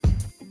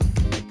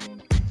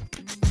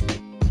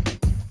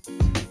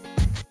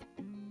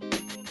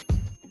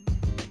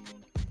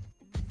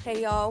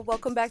Hey y'all,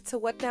 welcome back to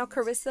What Now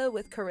Carissa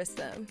with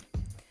Carissa.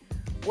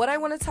 What I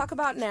want to talk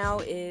about now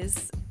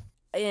is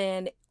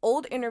an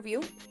old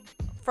interview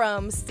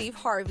from Steve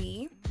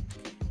Harvey,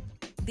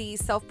 the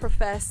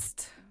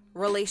self-professed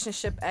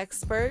relationship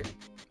expert.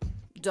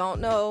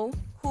 Don't know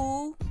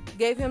who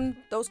gave him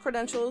those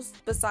credentials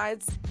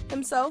besides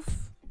himself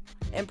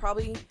and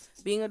probably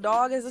being a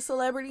dog as a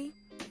celebrity.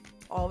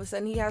 All of a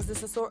sudden he has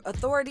this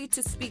authority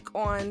to speak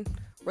on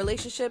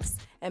relationships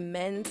and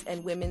men's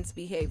and women's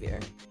behavior.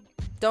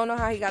 Don't know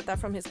how he got that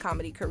from his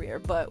comedy career,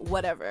 but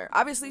whatever.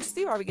 Obviously,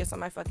 Steve Harvey gets on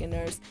my fucking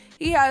nerves.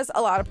 He has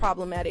a lot of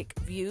problematic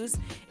views,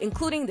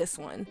 including this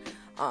one.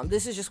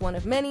 This is just one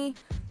of many.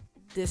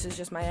 This is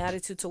just my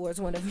attitude towards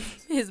one of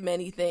his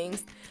many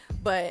things.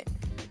 But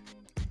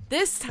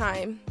this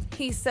time,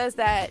 he says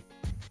that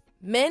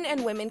men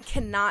and women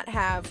cannot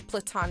have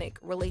platonic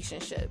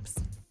relationships.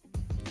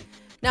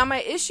 Now,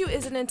 my issue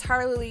isn't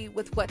entirely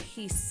with what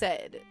he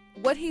said.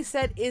 What he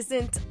said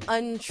isn't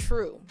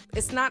untrue.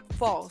 It's not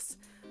false.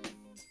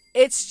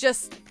 It's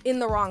just in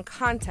the wrong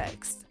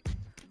context.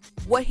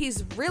 What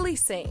he's really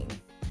saying,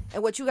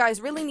 and what you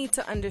guys really need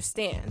to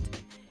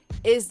understand,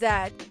 is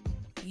that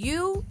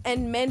you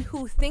and men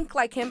who think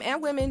like him,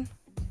 and women,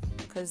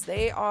 because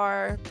they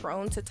are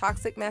prone to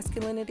toxic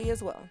masculinity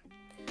as well.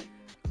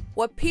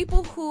 What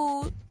people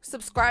who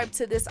subscribe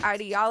to this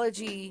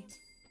ideology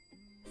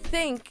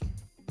think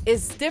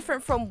is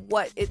different from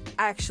what it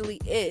actually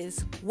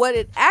is. What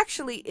it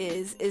actually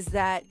is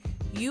that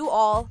you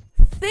all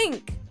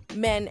think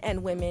men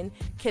and women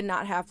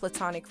cannot have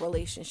platonic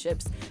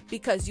relationships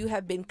because you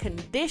have been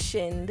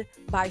conditioned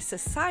by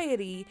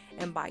society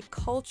and by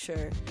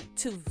culture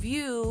to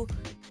view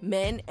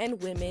men and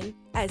women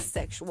as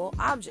sexual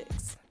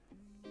objects.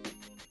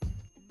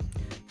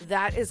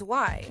 That is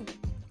why.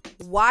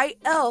 Why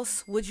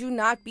else would you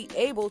not be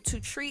able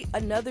to treat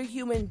another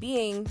human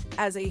being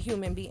as a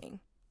human being?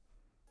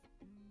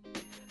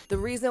 The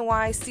reason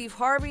why Steve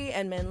Harvey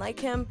and men like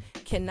him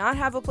cannot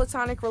have a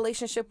platonic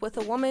relationship with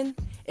a woman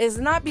is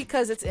not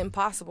because it's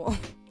impossible.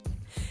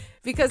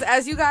 Because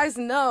as you guys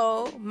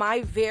know,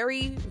 my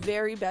very,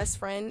 very best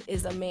friend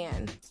is a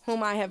man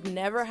whom I have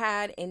never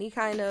had any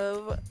kind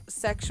of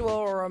sexual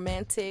or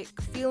romantic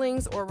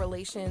feelings or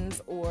relations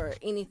or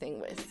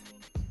anything with.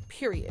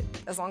 Period.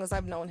 As long as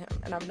I've known him.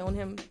 And I've known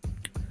him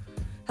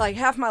like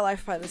half my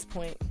life by this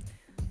point.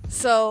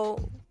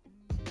 So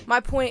my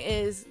point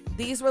is,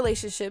 these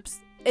relationships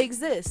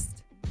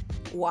exist.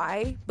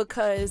 Why?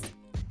 Because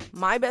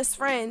my best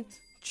friend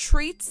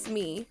treats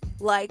me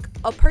like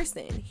a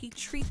person. He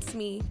treats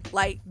me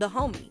like the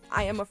homie.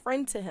 I am a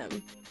friend to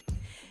him.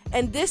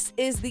 And this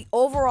is the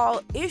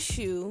overall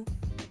issue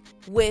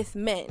with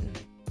men.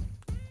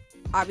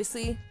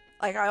 Obviously,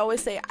 like I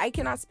always say, I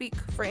cannot speak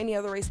for any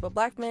other race but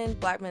black men.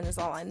 Black men is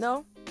all I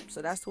know.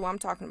 So that's who I'm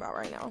talking about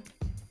right now.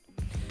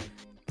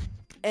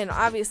 And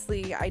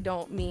obviously, I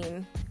don't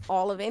mean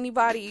all of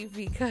anybody,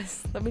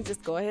 because let me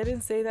just go ahead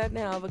and say that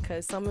now,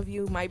 because some of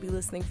you might be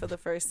listening for the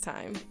first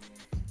time.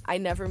 I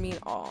never mean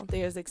all.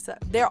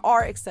 There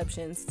are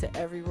exceptions to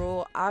every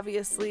rule.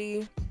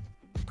 Obviously,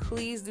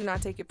 please do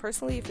not take it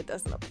personally. If it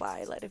doesn't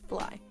apply, let it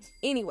fly.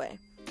 Anyway,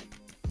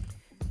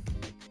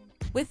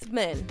 with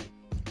men,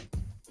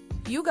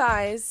 you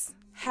guys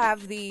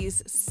have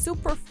these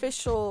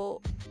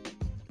superficial,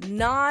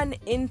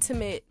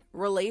 non-intimate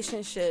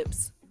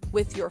relationships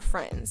with your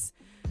friends.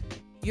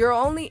 Your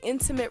only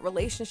intimate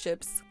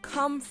relationships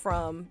come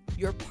from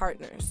your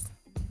partners.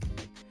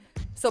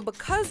 So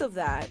because of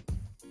that,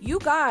 you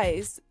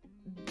guys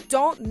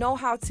don't know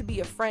how to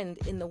be a friend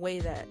in the way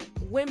that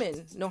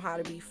women know how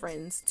to be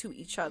friends to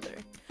each other,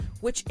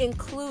 which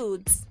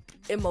includes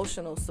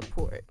emotional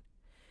support.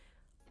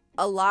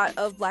 A lot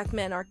of black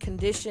men are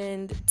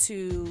conditioned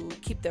to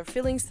keep their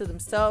feelings to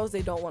themselves.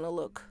 They don't want to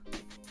look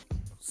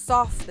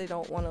soft. They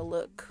don't want to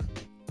look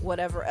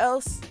whatever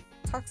else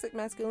toxic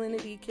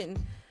masculinity can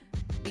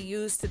be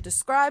used to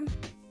describe.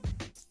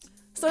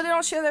 So they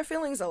don't share their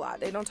feelings a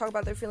lot. They don't talk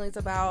about their feelings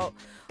about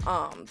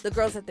the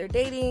girls that they're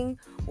dating,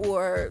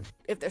 or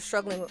if they're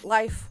struggling with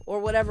life or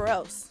whatever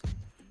else.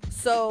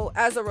 So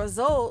as a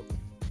result,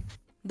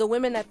 the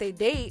women that they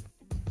date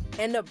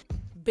end up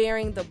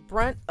bearing the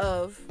brunt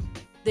of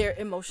their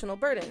emotional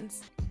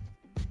burdens.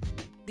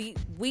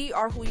 We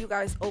are who you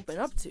guys open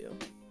up to.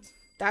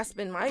 That's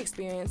been my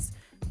experience.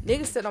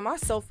 Niggas sit on my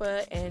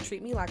sofa and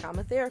treat me like I'm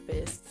a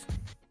therapist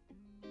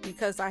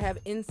because I have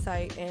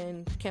insight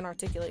and can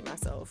articulate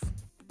myself.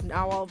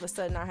 Now all of a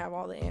sudden I have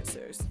all the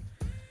answers.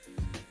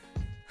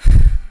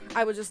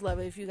 I would just love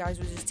it if you guys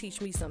would just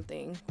teach me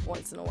something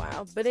once in a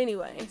while. But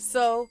anyway,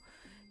 so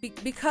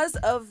because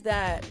of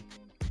that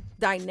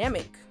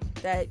dynamic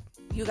that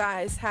you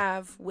guys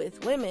have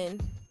with women,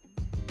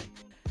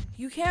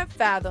 you can't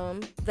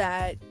fathom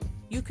that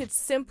you could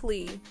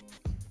simply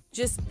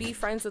just be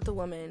friends with a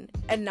woman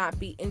and not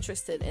be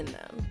interested in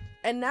them.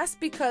 And that's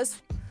because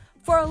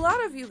for a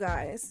lot of you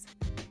guys,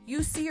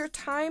 you see your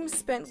time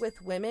spent with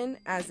women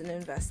as an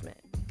investment.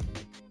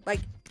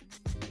 Like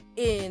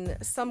in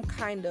some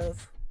kind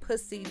of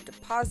pussy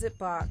deposit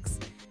box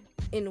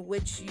in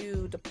which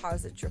you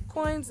deposit your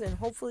coins, and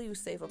hopefully you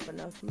save up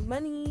enough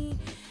money,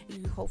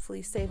 you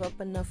hopefully save up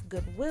enough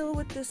goodwill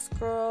with this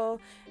girl,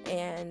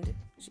 and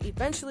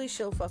eventually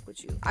she'll fuck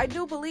with you. I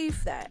do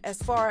believe that,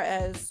 as far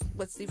as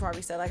what Steve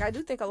Harvey said. Like, I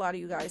do think a lot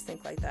of you guys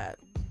think like that.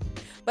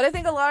 But I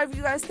think a lot of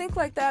you guys think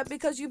like that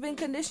because you've been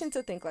conditioned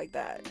to think like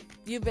that.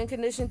 You've been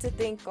conditioned to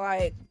think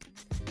like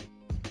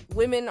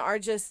women are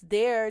just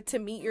there to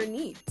meet your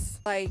needs.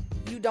 Like,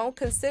 you don't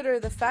consider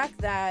the fact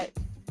that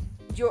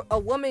a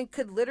woman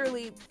could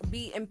literally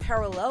be in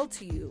parallel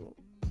to you,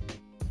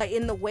 like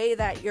in the way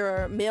that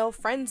your male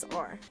friends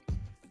are.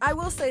 I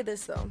will say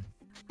this though.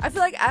 I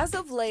feel like as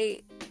of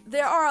late,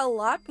 there are a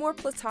lot more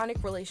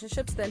platonic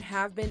relationships than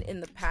have been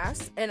in the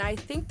past. And I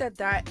think that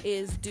that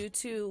is due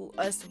to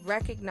us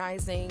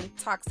recognizing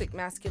toxic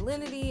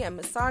masculinity and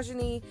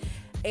misogyny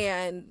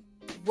and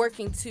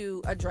working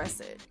to address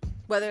it,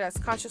 whether that's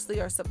consciously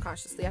or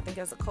subconsciously. I think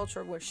as a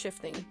culture, we're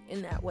shifting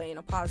in that way, in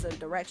a positive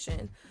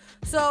direction.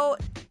 So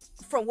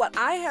from what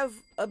I have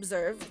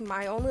observed,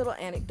 my own little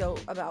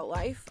anecdote about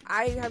life,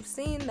 I have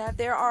seen that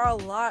there are a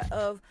lot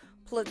of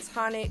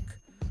platonic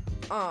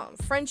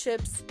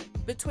friendships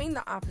between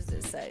the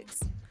opposite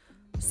sex.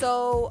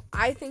 So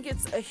I think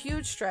it's a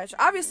huge stretch.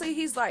 Obviously,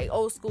 he's like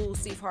old school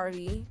Steve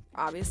Harvey,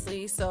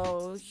 obviously.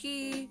 So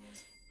he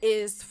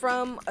is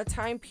from a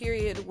time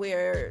period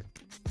where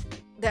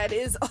that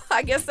is,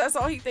 I guess that's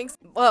all he thinks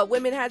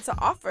women had to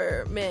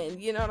offer men.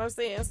 You know what I'm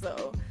saying?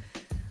 So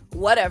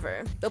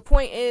whatever. The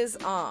point is,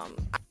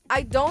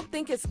 I don't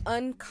think it's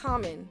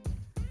uncommon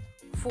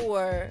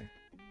for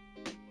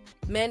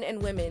men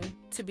and women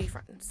to be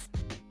friends.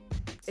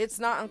 It's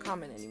not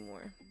uncommon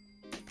anymore.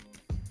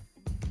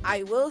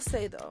 I will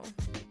say though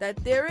that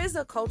there is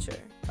a culture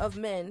of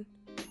men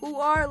who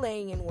are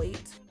laying in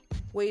wait,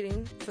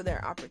 waiting for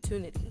their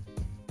opportunity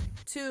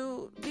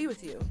to be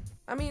with you.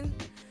 I mean,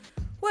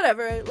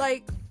 whatever.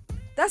 Like,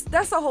 that's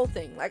the whole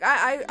thing. Like,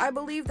 I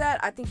believe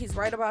that. I think he's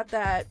right about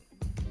that.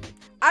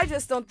 I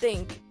just don't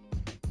think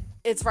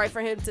it's right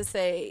for him to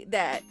say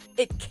that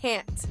it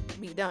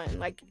can't be done.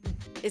 Like,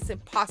 it's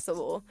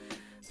impossible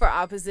for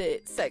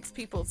opposite sex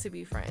people to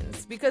be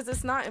friends, because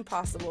it's not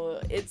impossible.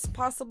 It's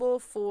possible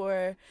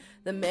for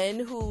the men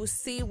who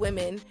see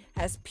women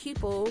as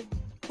people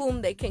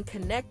whom they can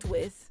connect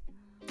with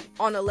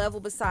on a level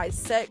besides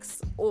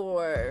sex,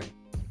 or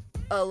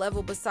a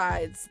level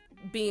besides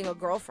being a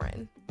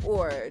girlfriend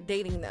or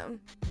dating them.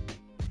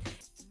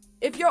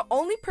 If your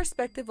only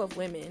perspective of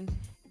women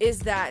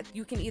is that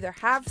you can either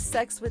have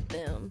sex with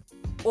them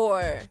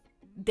or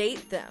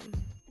date them,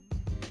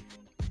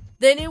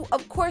 then it,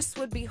 of course,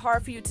 would be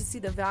hard for you to see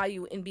the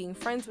value in being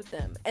friends with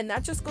them. And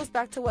that just goes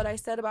back to what I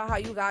said about how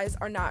you guys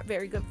are not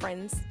very good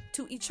friends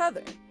to each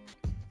other.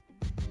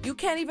 You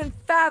can't even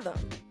fathom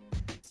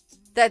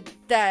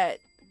that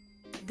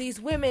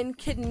these women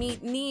can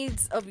meet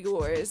needs of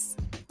yours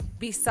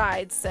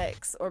besides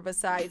sex or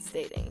besides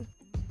dating.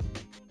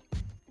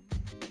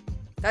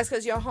 That's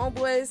because your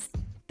homeboys,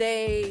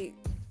 they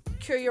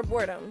cure your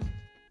boredom.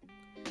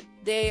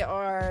 They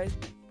are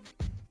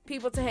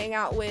people to hang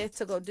out with,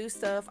 to go do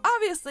stuff.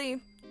 Obviously,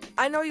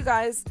 I know you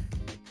guys,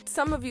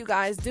 some of you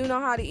guys do know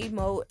how to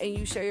emote and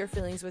you share your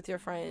feelings with your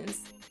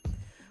friends.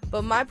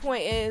 But my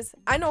point is,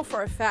 I know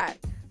for a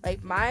fact,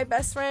 like my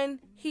best friend,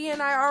 he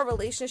and I, our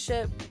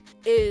relationship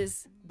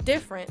is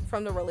different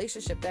from the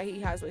relationship that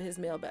he has with his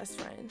male best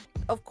friend.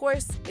 Of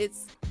course,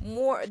 it's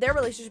more, their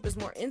relationship is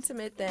more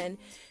intimate than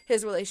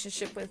his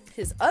relationship with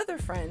his other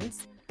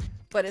friends.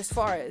 But as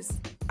far as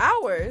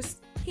ours,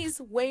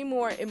 he's way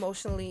more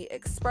emotionally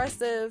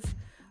expressive,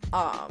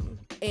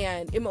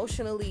 and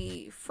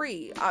emotionally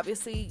free.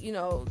 Obviously, you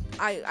know,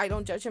 I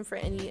don't judge him for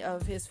any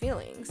of his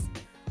feelings.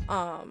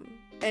 And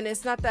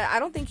it's not that, I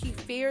don't think he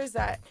fears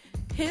that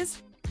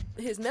his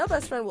male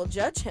best friend will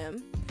judge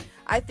him.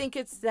 I think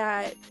it's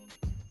that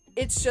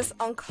it's just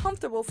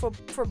uncomfortable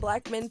for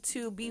black men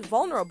to be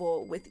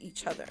vulnerable with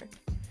each other.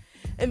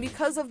 And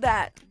because of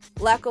that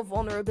lack of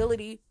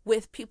vulnerability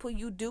with people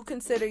you do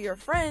consider your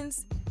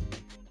friends,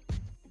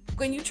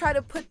 when you try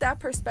to put that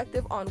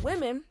perspective on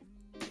women,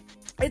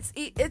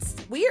 it's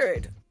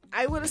weird.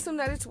 I would assume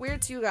that it's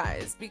weird to you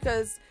guys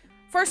because,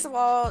 first of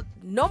all,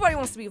 nobody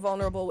wants to be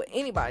vulnerable with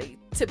anybody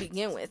to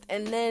begin with.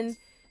 And then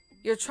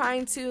you're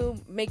trying to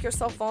make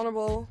yourself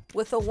vulnerable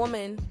with a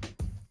woman,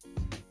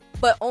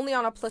 but only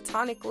on a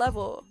platonic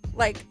level.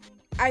 Like,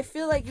 I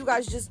feel like you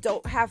guys just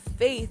don't have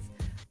faith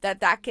that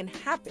that can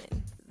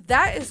happen.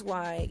 That is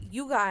why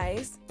you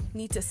guys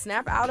need to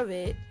snap out of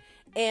it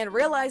and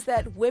realize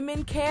that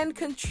women can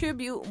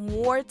contribute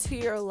more to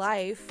your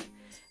life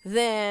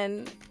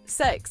than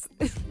sex.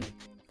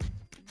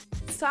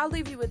 So I'll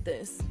leave you with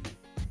this.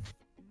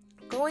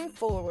 Going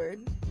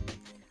forward,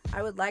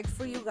 I would like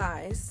for you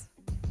guys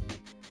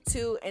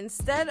to,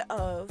 instead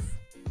of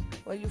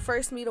when you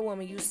first meet a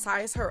woman, you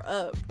size her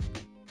up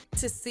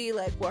to see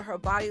like what her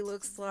body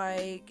looks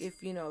like,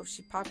 if you know, if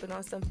she's popping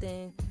on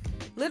something.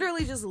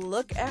 Literally just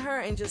look at her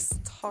and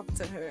just talk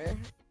to her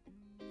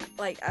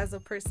like as a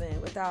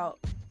person without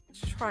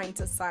trying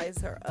to size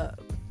her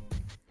up.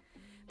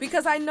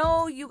 Because I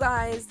know you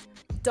guys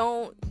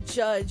don't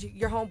judge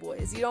your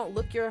homeboys. You don't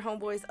look your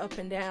homeboys up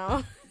and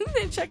down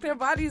and check their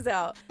bodies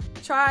out.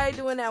 Try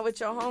doing that with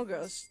your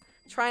homegirls.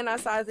 Try not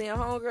sizing your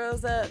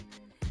homegirls up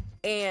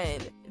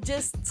and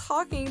just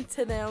talking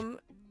to them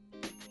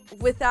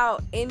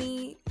without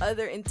any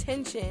other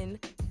intention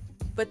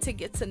but to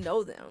get to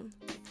know them.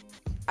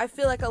 I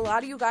feel like a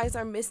lot of you guys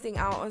are missing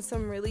out on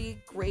some really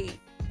great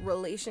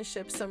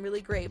relationships, some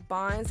really great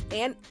bonds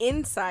and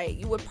insight.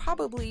 You would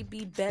probably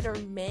be better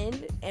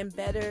men and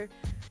better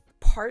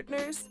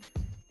partners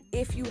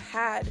if you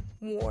had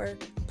more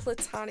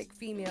platonic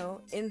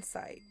female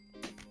insight.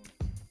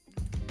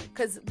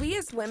 Because we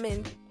as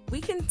women,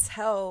 we can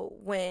tell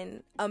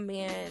when a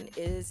man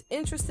is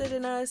interested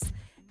in us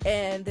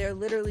and they're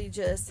literally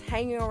just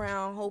hanging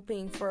around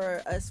hoping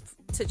for us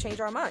to change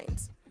our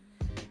minds.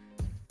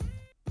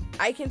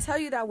 I can tell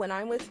you that when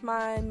I'm with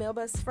my male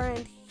best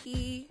friend,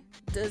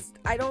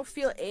 I don't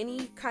feel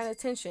any kind of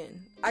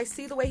tension. I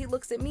see the way he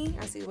looks at me,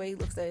 I see the way he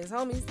looks at his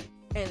homies,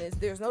 and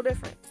there's no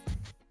difference.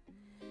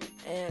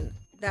 And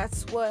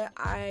that's what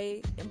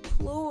I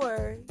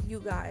implore you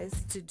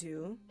guys to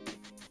do,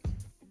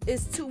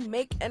 is to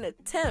make an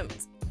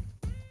attempt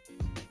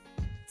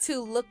to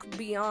look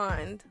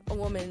beyond a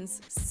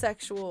woman's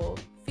sexual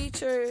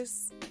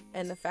features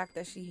and the fact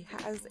that she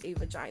has a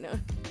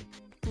vagina.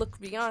 Look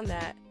beyond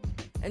that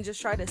and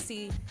just try to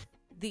see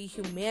the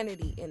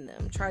humanity in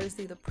them. Try to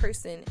see the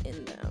person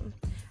in them.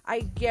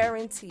 I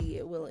guarantee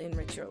it will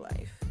enrich your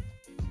life.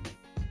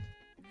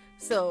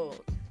 So,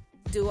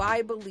 do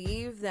I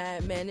believe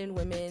that men and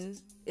women,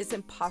 it's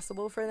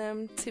impossible for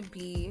them to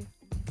be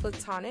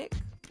platonic?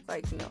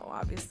 Like, no,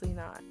 obviously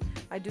not.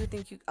 I do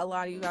think a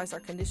lot of you guys are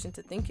conditioned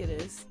to think it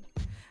is.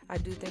 I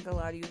do think a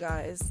lot of you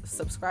guys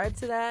subscribe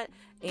to that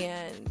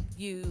and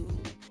you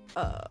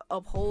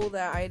uphold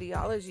that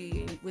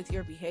ideology with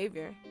your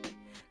behavior.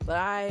 But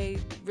I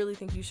really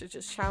think you should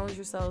just challenge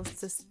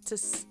yourselves to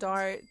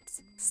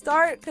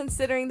start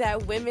considering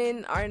that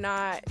women are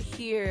not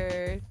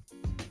here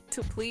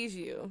to please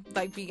you.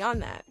 Like,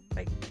 beyond that,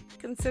 like,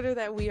 consider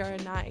that we are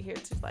not here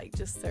to like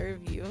just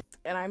serve you.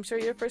 And I'm sure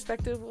your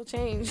perspective will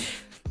change.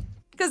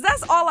 Because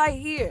that's all I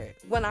hear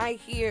when I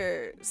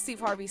hear Steve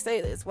Harvey say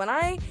this. When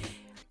I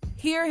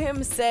hear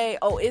him say,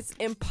 oh, it's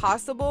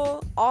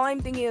impossible, all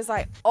I'm thinking is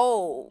like,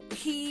 oh,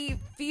 he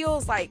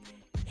feels like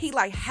he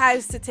like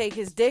has to take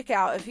his dick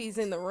out if he's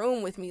in the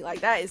room with me.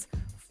 Like, that is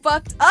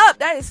fucked up.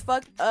 That is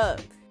fucked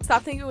up.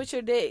 Stop thinking with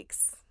your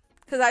dicks.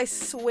 Because I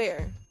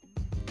swear,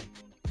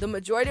 the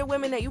majority of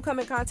women that you come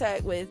in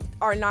contact with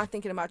are not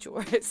thinking about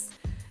yours.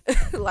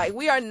 Like,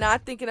 we are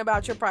not thinking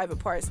about your private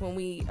parts when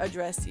we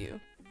address you.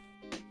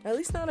 At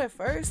least not at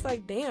first.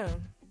 Like, damn.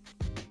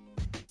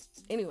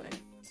 Anyway.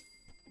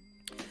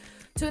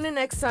 Tune in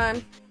next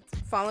time.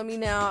 Follow me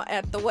now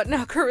at the What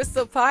Now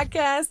Carissa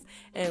podcast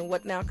and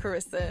What Now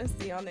Carissa.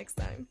 See y'all next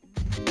time.